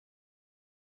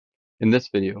In this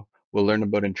video, we'll learn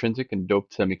about intrinsic and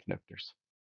doped semiconductors.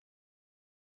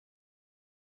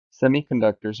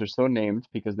 Semiconductors are so named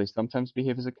because they sometimes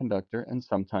behave as a conductor and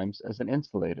sometimes as an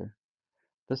insulator.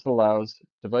 This allows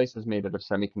devices made out of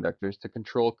semiconductors to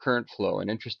control current flow in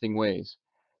interesting ways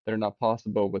that are not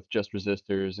possible with just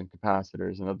resistors and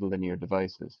capacitors and other linear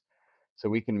devices. So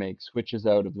we can make switches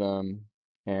out of them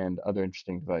and other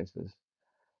interesting devices.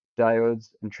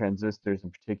 Diodes and transistors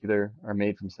in particular are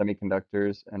made from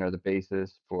semiconductors and are the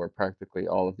basis for practically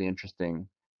all of the interesting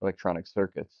electronic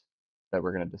circuits that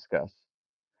we're going to discuss.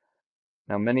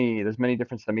 Now, there's many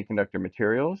different semiconductor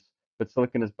materials, but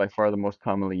silicon is by far the most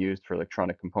commonly used for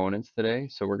electronic components today.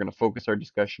 So we're going to focus our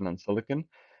discussion on silicon,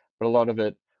 but a lot of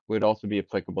it would also be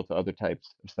applicable to other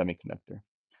types of semiconductor.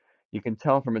 You can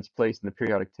tell from its place in the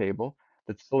periodic table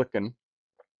that silicon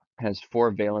has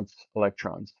 4 valence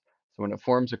electrons. So when it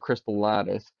forms a crystal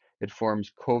lattice, it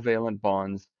forms covalent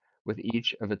bonds with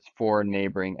each of its 4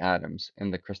 neighboring atoms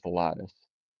in the crystal lattice.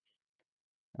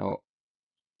 Now,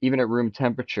 even at room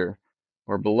temperature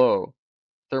or below,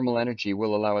 thermal energy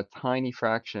will allow a tiny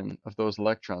fraction of those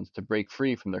electrons to break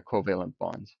free from their covalent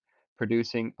bonds,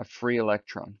 producing a free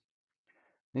electron.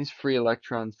 These free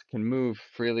electrons can move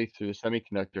freely through the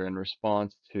semiconductor in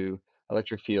response to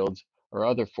electric fields or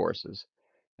other forces.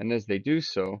 And as they do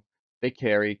so, they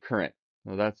carry current.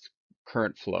 Now that's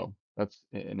current flow. That's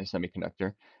in a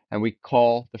semiconductor. And we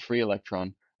call the free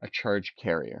electron a charge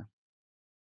carrier.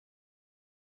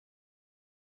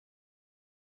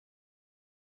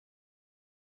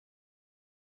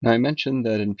 Now I mentioned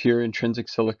that in pure intrinsic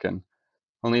silicon,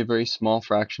 only a very small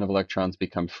fraction of electrons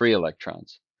become free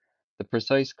electrons. The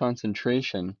precise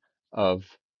concentration of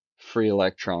free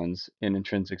electrons in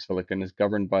intrinsic silicon is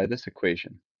governed by this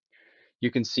equation. You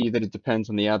can see that it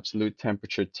depends on the absolute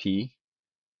temperature T.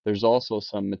 There's also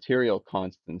some material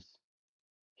constants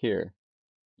here,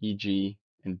 E.g.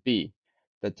 and B,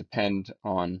 that depend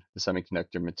on the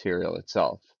semiconductor material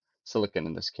itself, silicon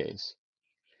in this case.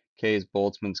 K is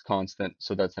Boltzmann's constant,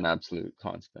 so that's an absolute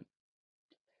constant.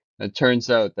 It turns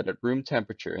out that at room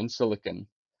temperature in silicon,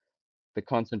 the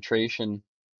concentration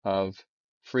of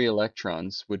free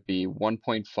electrons would be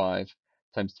 1.5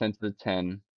 times 10 to the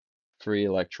 10 free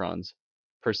electrons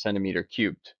per centimeter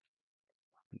cubed.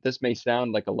 This may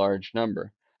sound like a large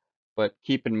number, but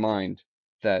keep in mind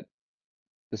that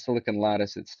the silicon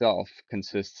lattice itself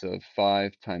consists of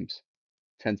 5 times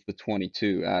 10 to the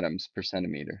 22 atoms per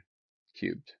centimeter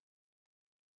cubed.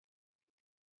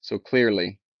 So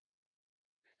clearly,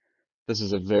 this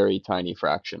is a very tiny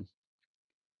fraction.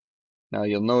 Now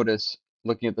you'll notice,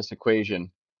 looking at this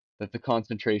equation, that the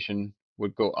concentration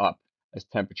would go up as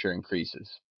temperature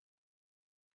increases.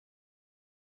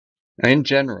 Now in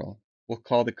general, we'll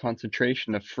call the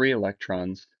concentration of free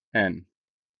electrons N.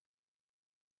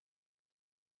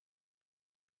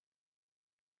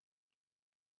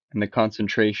 And the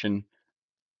concentration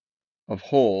of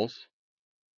holes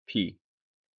P.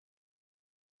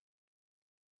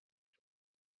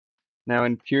 Now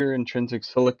in pure intrinsic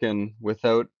silicon,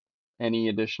 without any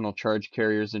additional charge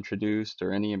carriers introduced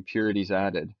or any impurities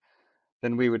added,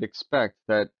 then we would expect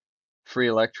that free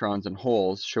electrons and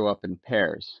holes show up in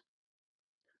pairs.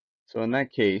 So in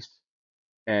that case,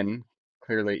 N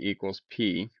clearly equals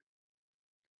P,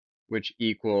 which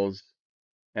equals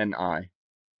Ni,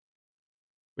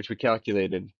 which we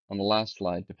calculated on the last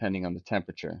slide depending on the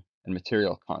temperature and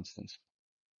material constants.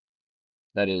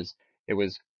 That is, it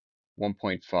was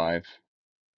 1.5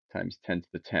 times 10 to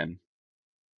the 10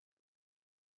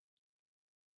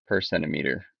 per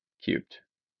centimeter cubed.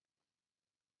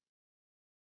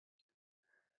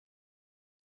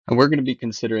 And we're going to be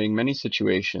considering many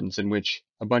situations in which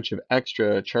a bunch of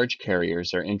extra charge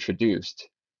carriers are introduced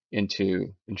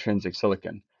into intrinsic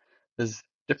silicon. There's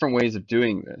different ways of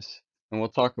doing this, and we'll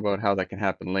talk about how that can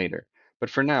happen later. But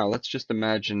for now, let's just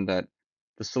imagine that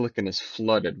the silicon is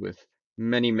flooded with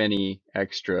many, many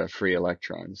extra free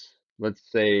electrons. Let's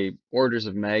say orders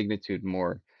of magnitude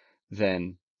more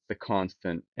than the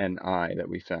constant Ni that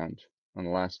we found on the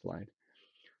last slide.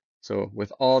 So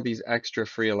with all these extra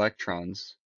free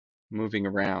electrons moving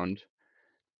around,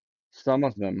 some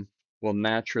of them will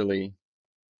naturally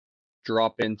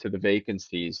drop into the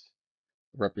vacancies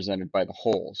represented by the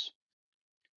holes.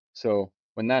 So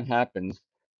when that happens,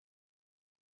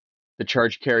 the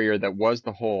charge carrier that was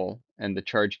the hole and the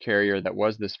charge carrier that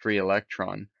was this free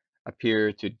electron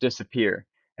appear to disappear,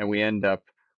 and we end up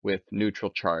with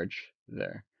neutral charge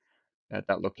there at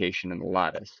that location in the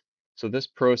lattice. So this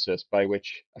process by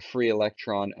which a free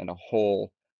electron and a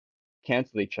hole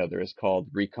cancel each other is called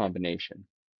recombination.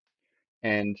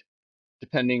 And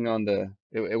depending on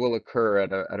it will occur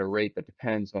at a rate that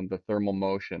depends on the thermal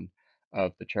motion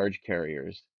of the charge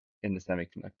carriers in the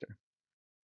semiconductor.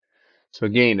 So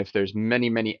again, if there's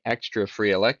many extra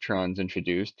free electrons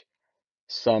introduced,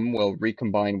 some will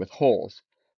recombine with holes.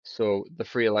 So the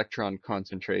free electron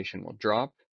concentration will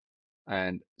drop,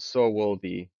 and so will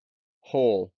the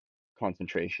hole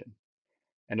concentration.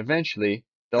 And eventually,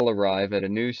 they'll arrive at a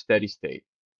new steady state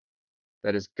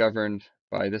that is governed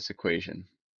by this equation.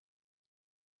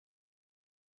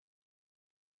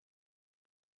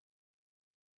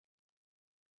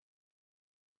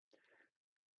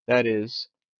 That is,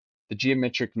 the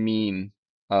geometric mean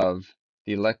of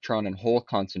the electron and hole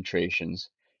concentrations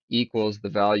equals the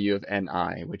value of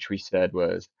Ni, which we said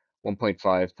was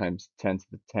 1.5 times 10 to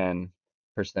the 10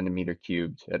 per centimeter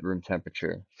cubed at room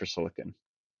temperature for silicon.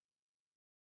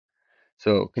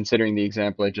 So considering the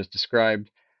example I just described,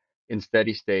 in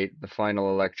steady state, the final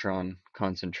electron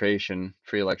concentration,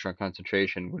 free electron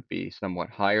concentration, would be somewhat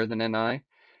higher than Ni,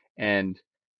 and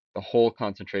the hole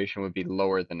concentration would be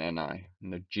lower than Ni,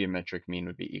 and the geometric mean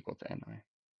would be equal to Ni.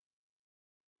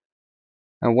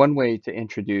 Now, one way to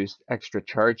introduce extra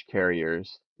charge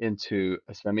carriers into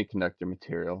a semiconductor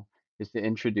material is to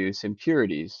introduce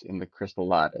impurities in the crystal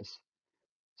lattice.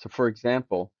 So for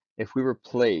example, if we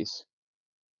replace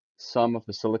some of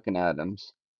the silicon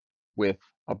atoms with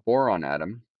a boron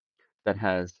atom that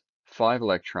has 5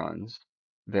 electrons,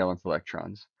 valence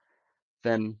electrons,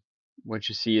 then what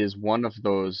you see is one of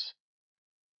those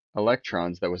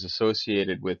electrons that was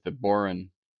associated with the boron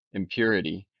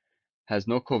impurity has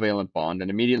no covalent bond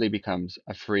and immediately becomes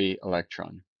a free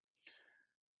electron.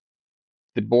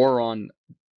 The boron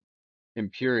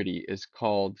impurity is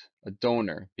called a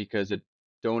donor because it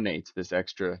donates this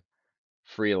extra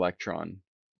free electron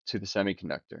to the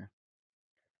semiconductor.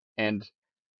 And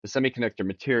the semiconductor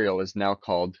material is now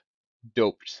called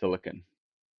doped silicon.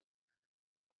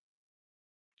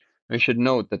 I should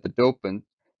note that the dopant,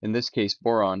 in this case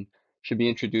boron, should be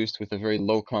introduced with a very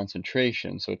low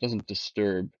concentration so it doesn't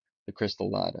disturb the crystal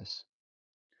lattice.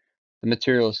 The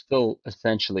material is still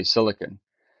essentially silicon,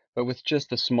 but with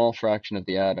just a small fraction of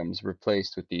the atoms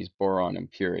replaced with these boron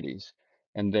impurities,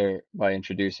 and thereby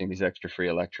introducing these extra free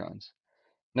electrons.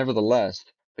 Nevertheless,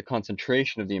 the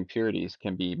concentration of the impurities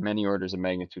can be many orders of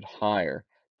magnitude higher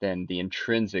than the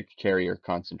intrinsic carrier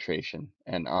concentration,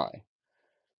 Ni.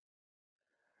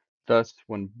 Thus,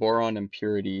 when boron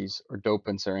impurities or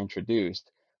dopants are introduced,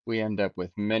 we end up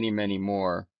with many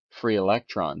more free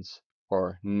electrons,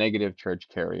 or negative charge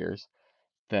carriers,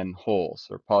 than holes,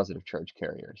 or positive charge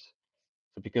carriers.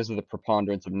 So because of the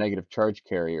preponderance of negative charge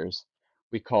carriers,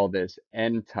 we call this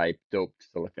N-type doped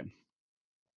silicon.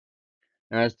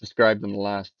 Now, as described in the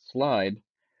last slide,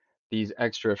 these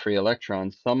extra free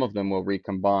electrons, some of them will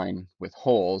recombine with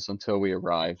holes until we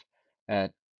arrive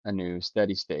at a new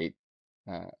steady state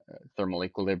thermal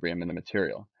equilibrium in the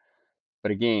material.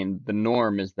 But again, the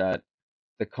norm is that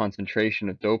the concentration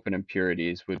of dopant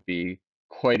impurities would be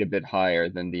quite a bit higher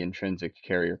than the intrinsic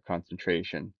carrier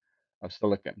concentration of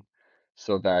silicon,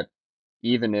 so that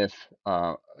even if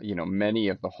many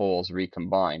of the holes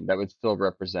recombine, that would still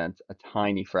represent a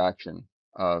tiny fraction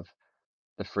of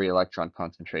the free electron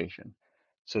concentration.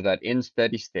 So that in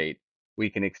steady state,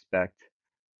 we can expect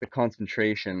the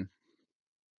concentration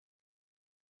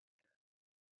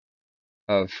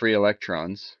of free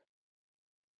electrons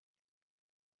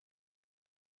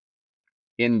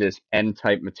in this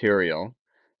N-type material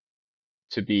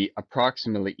to be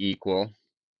approximately equal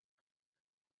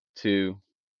to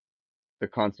the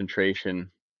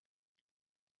concentration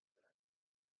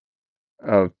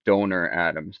of donor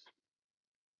atoms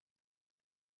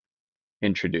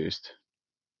introduced.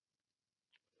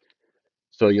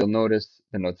 So you'll notice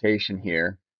the notation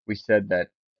here. We said that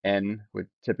N would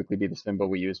typically be the symbol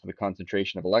we use for the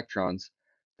concentration of electrons.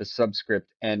 The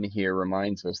subscript N here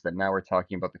reminds us that now we're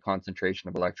talking about the concentration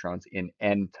of electrons in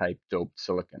N-type doped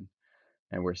silicon.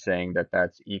 And we're saying that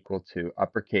that's equal to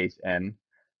uppercase N,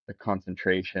 the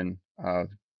concentration of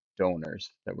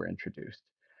donors that were introduced.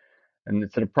 And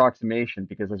it's an approximation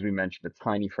because, as we mentioned, a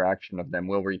tiny fraction of them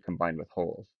will recombine with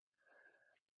holes.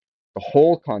 The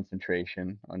hole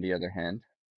concentration, on the other hand,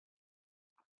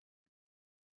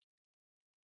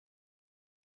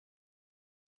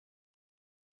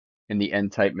 in the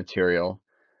N-type material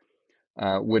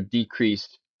would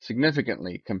decrease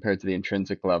significantly compared to the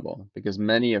intrinsic level because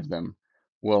many of them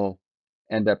will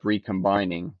end up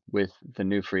recombining with the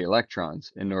new free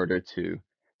electrons in order to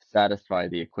satisfy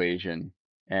the equation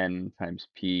N times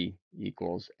P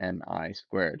equals Ni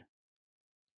squared.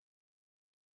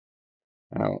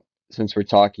 Now, since we're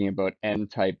talking about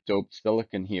N-type doped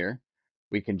silicon here,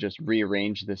 we can just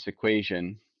rearrange this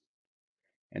equation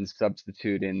and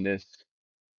substitute in this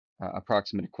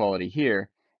approximate equality here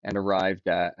and arrive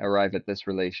at this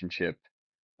relationship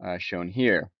shown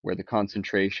here, where the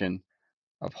concentration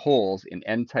of holes in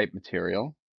N-type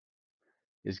material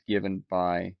is given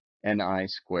by Ni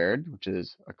squared, which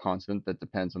is a constant that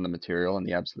depends on the material and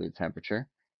the absolute temperature,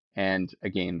 and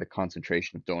again, the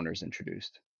concentration of donors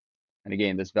introduced. And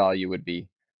again, this value would be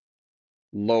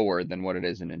lower than what it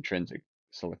is in intrinsic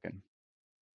silicon.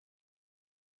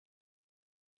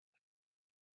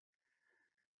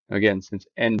 Again, since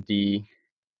Nd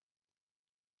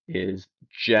is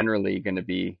generally going to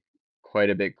be quite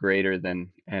a bit greater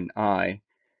than Ni,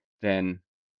 then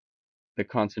the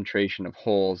concentration of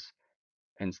holes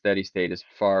in steady state is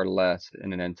far less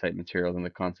in an N-type material than the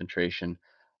concentration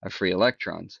of free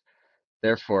electrons.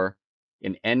 Therefore,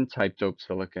 in N-type doped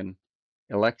silicon,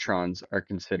 electrons are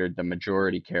considered the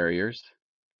majority carriers,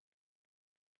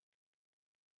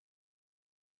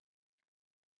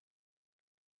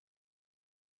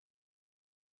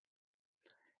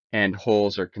 and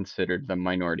holes are considered the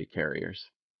minority carriers.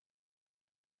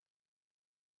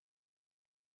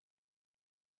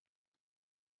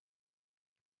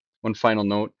 One final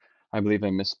note, I believe I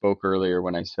misspoke earlier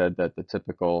when I said that the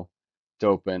typical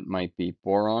dopant might be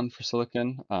boron for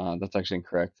silicon. That's actually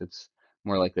incorrect. It's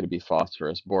more likely to be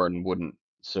phosphorus. Boron wouldn't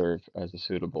serve as a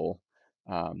suitable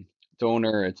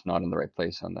donor. It's not in the right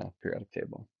place on the periodic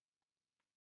table.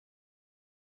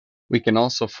 We can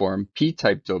also form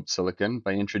p-type doped silicon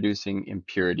by introducing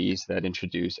impurities that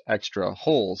introduce extra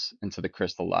holes into the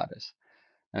crystal lattice.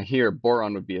 Now here,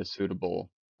 boron would be a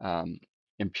suitable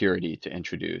impurity to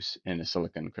introduce in a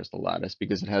silicon crystal lattice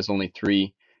because it has only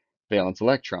 3 valence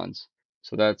electrons.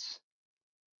 So that's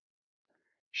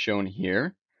shown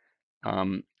here.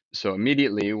 So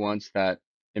immediately, once that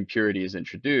impurity is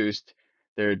introduced,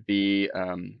 there'd be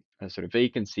a sort of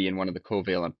vacancy in one of the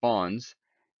covalent bonds,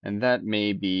 and that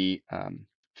may be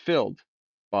filled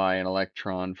by an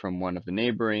electron from one of the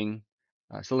neighboring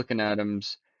silicon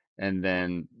atoms, and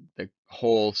then the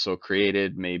hole so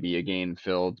created may be again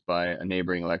filled by a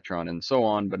neighboring electron, and so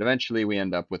on. But eventually, we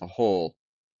end up with a hole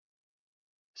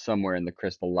somewhere in the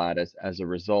crystal lattice as a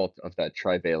result of that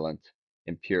trivalent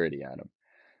impurity atom.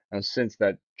 Now, since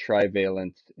that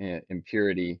trivalent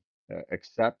impurity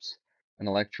accepts an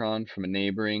electron from a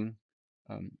neighboring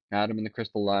atom in the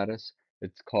crystal lattice,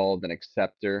 it's called an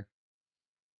acceptor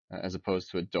as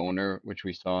opposed to a donor, which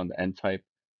we saw in the N-type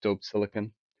doped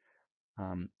silicon.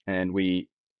 And we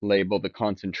label the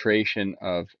concentration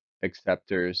of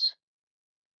acceptors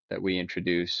that we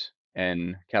introduce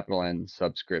N, capital N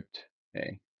subscript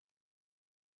A.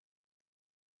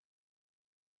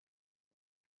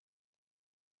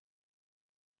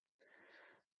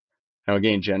 Now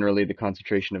again, generally the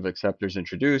concentration of acceptors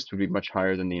introduced would be much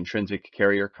higher than the intrinsic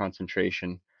carrier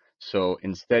concentration. So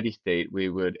in steady state, we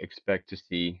would expect to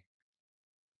see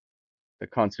the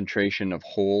concentration of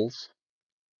holes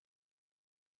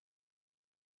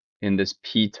in this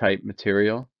p-type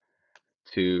material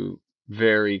to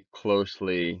very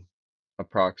closely,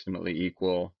 approximately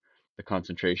equal the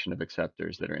concentration of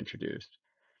acceptors that are introduced.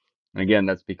 And again,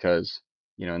 that's because,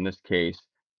 in this case,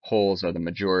 holes are the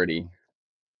majority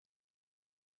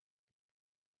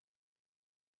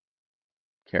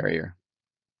carrier.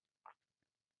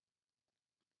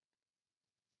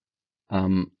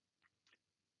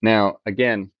 Now,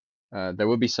 again, there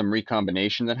will be some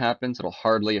recombination that happens. It'll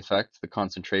hardly affect the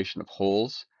concentration of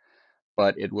holes,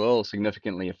 but it will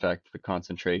significantly affect the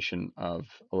concentration of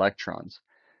electrons.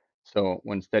 So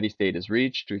when steady state is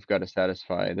reached, we've got to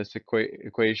satisfy this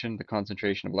equation. The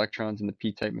concentration of electrons in the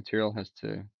p-type material has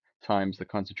to times the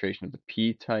concentration of the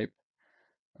p-type,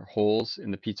 or holes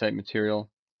in the p-type material,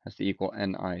 has to equal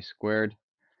Ni squared.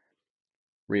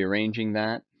 Rearranging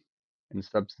that and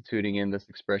substituting in this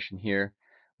expression here,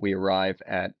 we arrive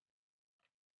at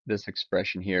this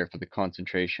expression here for the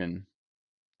concentration,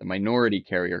 the minority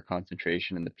carrier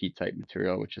concentration in the p-type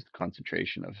material, which is the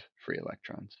concentration of free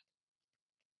electrons.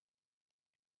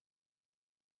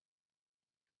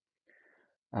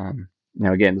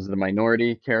 Now again, this is the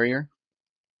minority carrier.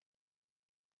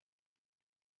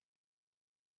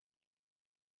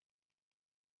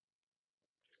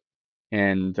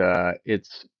 And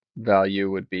its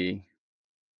value would be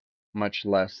much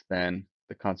less than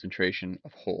the concentration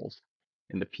of holes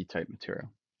in the p-type material.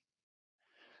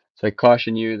 So I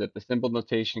caution you that the symbol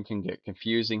notation can get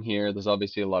confusing here. There's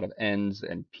obviously a lot of N's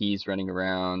and P's running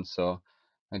around, so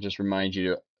I just remind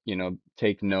you to,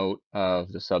 take note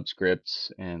of the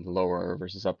subscripts and lower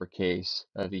versus uppercase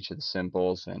of each of the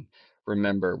symbols, and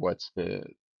remember what's the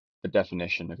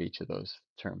definition of each of those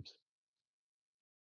terms.